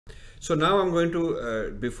So now I'm going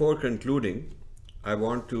to, before concluding, I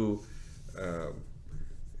want to uh,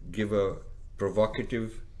 give a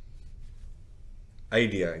provocative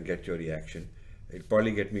idea and get your reaction. It'll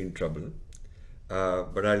probably get me in trouble,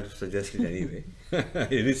 but I'll suggest it anyway.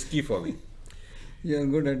 It's risky for me. You're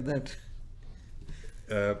good at that.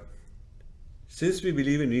 Uh, since we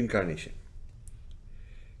believe in reincarnation,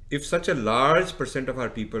 if such a large percent of our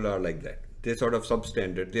people are like that, they're sort of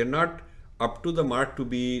substandard, they're not up to the mark to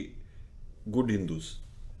be good Hindus.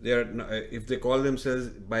 They are, if they call themselves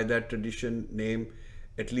by that tradition name,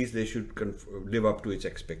 at least they should live up to its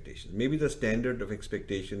expectations. Maybe the standard of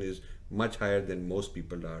expectation is much higher than most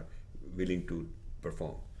people are willing to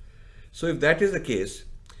perform. So if that is the case,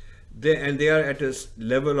 they are at a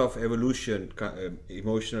level of evolution,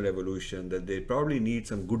 emotional evolution, that they probably need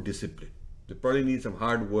some good discipline. They probably need some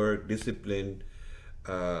hard work, discipline.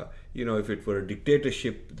 If it were a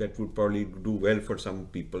dictatorship, that would probably do well for some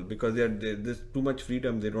people, because there's too much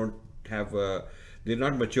freedom. They don't have, they're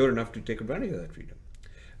not mature enough to take advantage of that freedom.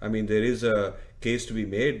 I mean, there is a case to be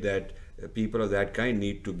made that people of that kind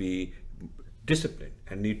need to be disciplined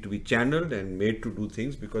and need to be channeled and made to do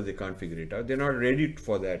things because they can't figure it out. They're not ready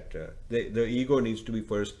for that. The ego needs to be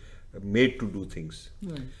first made to do things.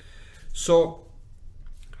 Right. So,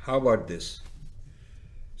 how about this?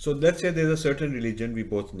 So let's say there's a certain religion we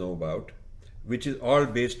both know about, which is all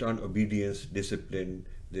based on obedience, discipline.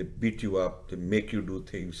 They beat you up, they make you do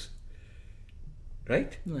things,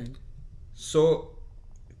 right? Right. So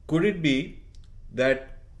could it be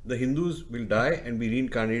that the Hindus will die and be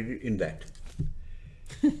reincarnated in that?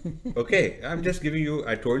 Okay, I'm just giving you,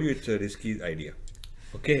 I told you it's a risky idea.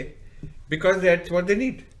 Okay, because that's what they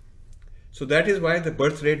need. So that is why the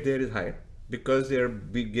birth rate there is higher, because they are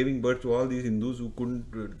giving birth to all these Hindus who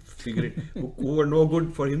couldn't figure it, who were no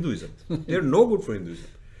good for Hinduism. They are no good for Hinduism.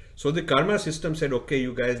 So the karma system said, okay,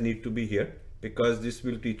 you guys need to be here, because this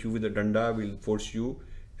will teach you with the danda, will force you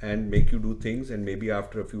and make you do things, and maybe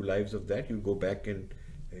after a few lives of that, you go back and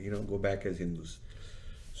go back as Hindus.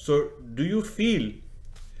 So do you feel,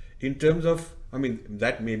 in terms of, I mean,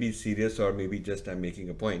 that may be serious or maybe just I'm making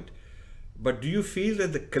a point, but do you feel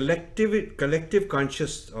that the collective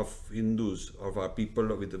conscious of Hindus, of our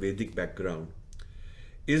people with the Vedic background,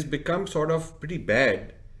 is become sort of pretty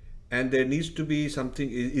bad, and there needs to be something?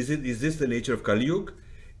 Is this the nature of Kali Yuga?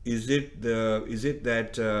 Is it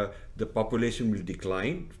that the population will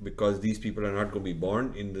decline because these people are not going to be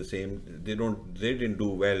born in the same? They didn't do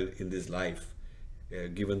well in this life,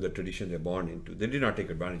 given the tradition they're born into. They did not take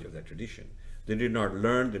advantage of that tradition. They did not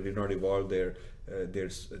learn. They did not evolve their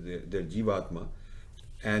jivatma,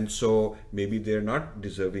 and so maybe they're not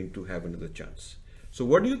deserving to have another chance. So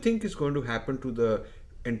what do you think is going to happen to the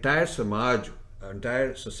entire samaj,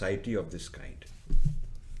 entire society of this kind?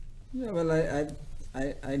 Yeah, well,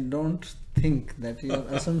 I don't think that your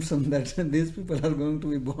assumption that these people are going to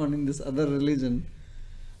be born in this other religion,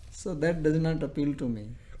 so that does not appeal to me.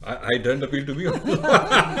 I don't appeal to me.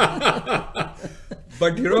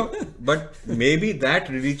 But maybe that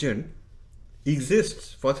religion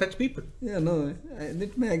exists for such people. Yeah, no,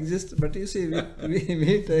 it may exist, but you see,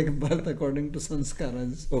 we take birth according to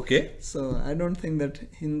sanskaras. Okay. So I don't think that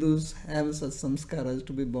Hindus have such sanskaras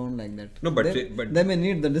to be born like that. No, but they may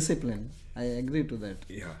need the discipline. I agree to that.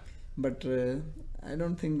 Yeah. But I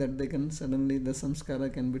don't think that they can suddenly, the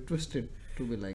samskara can be twisted to be like